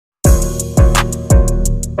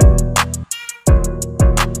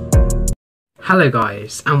Hello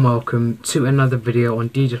guys, and welcome to another video on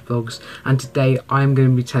DJ Vlogs, and today I'm going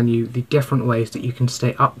to be telling you the different ways that you can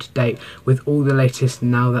stay up to date with all the latest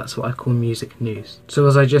Now That's What I Call Music news. So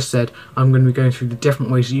as I just said, I'm going to be going through the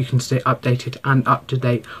different ways that you can stay updated and up to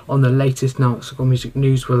date on the latest Now That's What I Call Music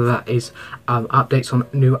news, whether that is updates on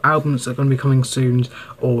new albums that are going to be coming soon,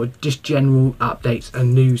 or just general updates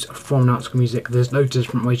and news from Now That's What I Call Music. There's loads of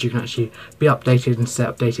different ways you can actually be updated and stay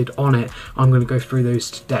updated on it. I'm going to go through those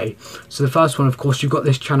today. So the first one, of course, you've got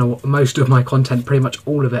this channel. Most of my content, pretty much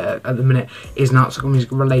all of it at the minute, is Now That's What I Call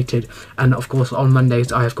Music related, and of course on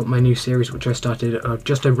Mondays I have got my new series which I started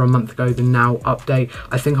just over a month ago, the Now Update.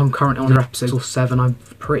 I think I'm currently on episode 7. I'm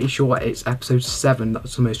pretty sure it's episode 7,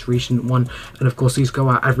 that's the most recent one, and of course these go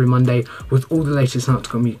out every Monday with all the latest Now That's What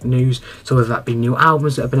I Call Music news. So whether that be new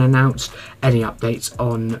albums that have been announced, any updates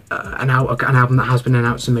on an album that has been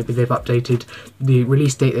announced and maybe they've updated the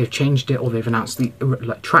release date, they've changed it, or they've announced the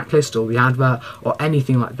track list or the advert or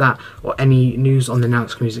anything like that, or any news on the Now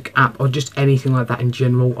That's What I Call Music app, or just anything like that in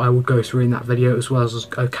general, I will go through in that video, as well as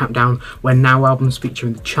a countdown when Now albums feature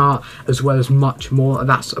in the chart, as well as much more.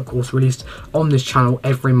 That's of course released on this channel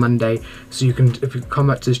every Monday, so you can, if you come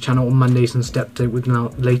back to this channel on Mondays and step to with the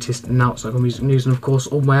latest Now That's What I Call Music news, and of course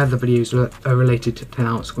all my other videos are related to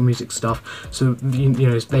Now That's What I Call Music stuff, so you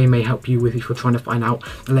know they may help you with if you're trying to find out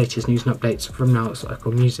the latest news and updates from Now That's What I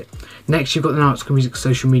Call Music. Next, you've got the Now That's What I Call Music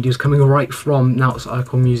social medias coming right from Now That's What I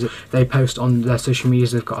Call Music. They post on their social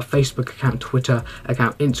medias. They've got a Facebook account, Twitter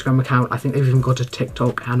account, Instagram account. I think they've even got a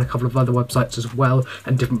TikTok and a couple of other websites as well,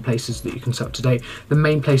 and different places that you can stay up to date. The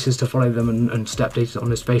main places to follow them and stay updated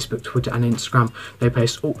on is Facebook, Twitter and Instagram. They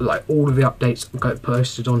post all of the updates get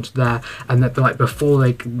posted onto there, and that before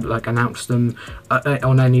they announce them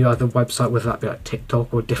on any other website, whether that be like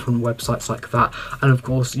TikTok or different websites like that. And of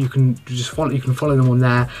course you can follow them on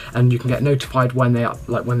there, and you can get notified when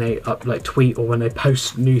they tweet or when they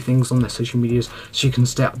post new things on their social medias, so you can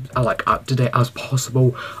stay up to date as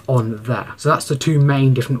possible on there. So that's the two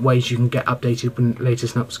main different ways you can get updated with the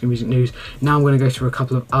latest Now That's What I Call Music news. Now I'm going to go through a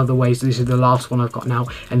couple of other ways. This is the last one I've got now,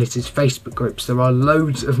 and it is Facebook groups. There are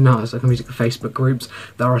loads of Now That's What I Call Music Facebook groups.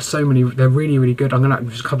 There are so many. They're really good. I'm going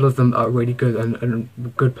to just a couple of them are really good and a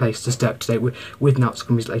good place to stay up to date with Now That's What I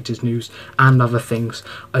Call Music latest news and other things.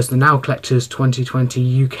 As the Now Collectors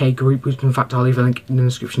 2020 UK group, which in fact I'll leave a link in the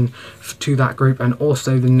description to that group, and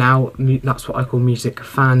also the Now That's What I Call Music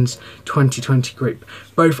Fans 2020 group.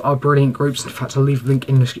 Both are brilliant groups. In fact, I'll leave a link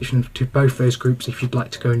in the description to both those groups if you'd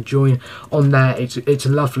like to go and join on there. It's a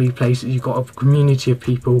lovely place. You've got a community of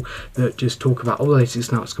people that just talk about all the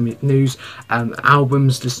latest Now That's What I Call Music news,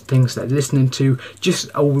 albums, just things that they're listening to,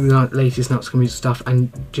 just all the latest Now That's What I Call Music stuff,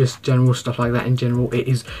 and just general stuff like that in general. It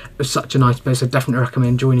is such a nice place. I definitely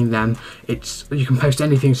recommend joining them. You can post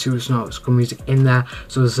anything to Now That's What I Call Music in there.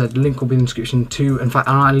 So as I said, the link will be in the description too. In fact,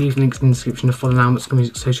 I'll leave links in the description for the Now That's What I Call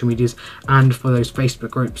Music social medias and for those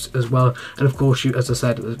Facebook groups as well. And of course, as I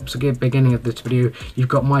said at the beginning of this video, you've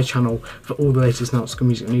got my channel for all the latest Now That's What I Call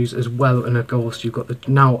Music news as well. And of course, you've got the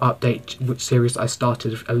Now Update, which series I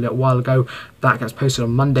started a little while ago, that gets posted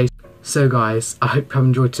on Mondays. So guys, I hope you have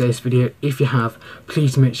enjoyed today's video. If you have,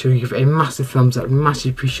 please make sure you give it a massive thumbs up, massively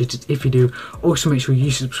appreciated if you do. Also make sure you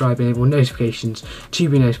subscribe and enable notifications to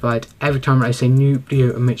be notified every time I say new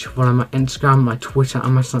video, and make sure you follow my Instagram, my Twitter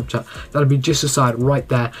and my Snapchat. That'll be just aside right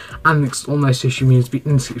there, and links to all my social medias will be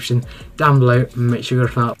in the description down below. Make sure you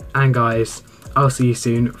go for that. And guys, I'll see you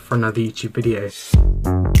soon for another YouTube video.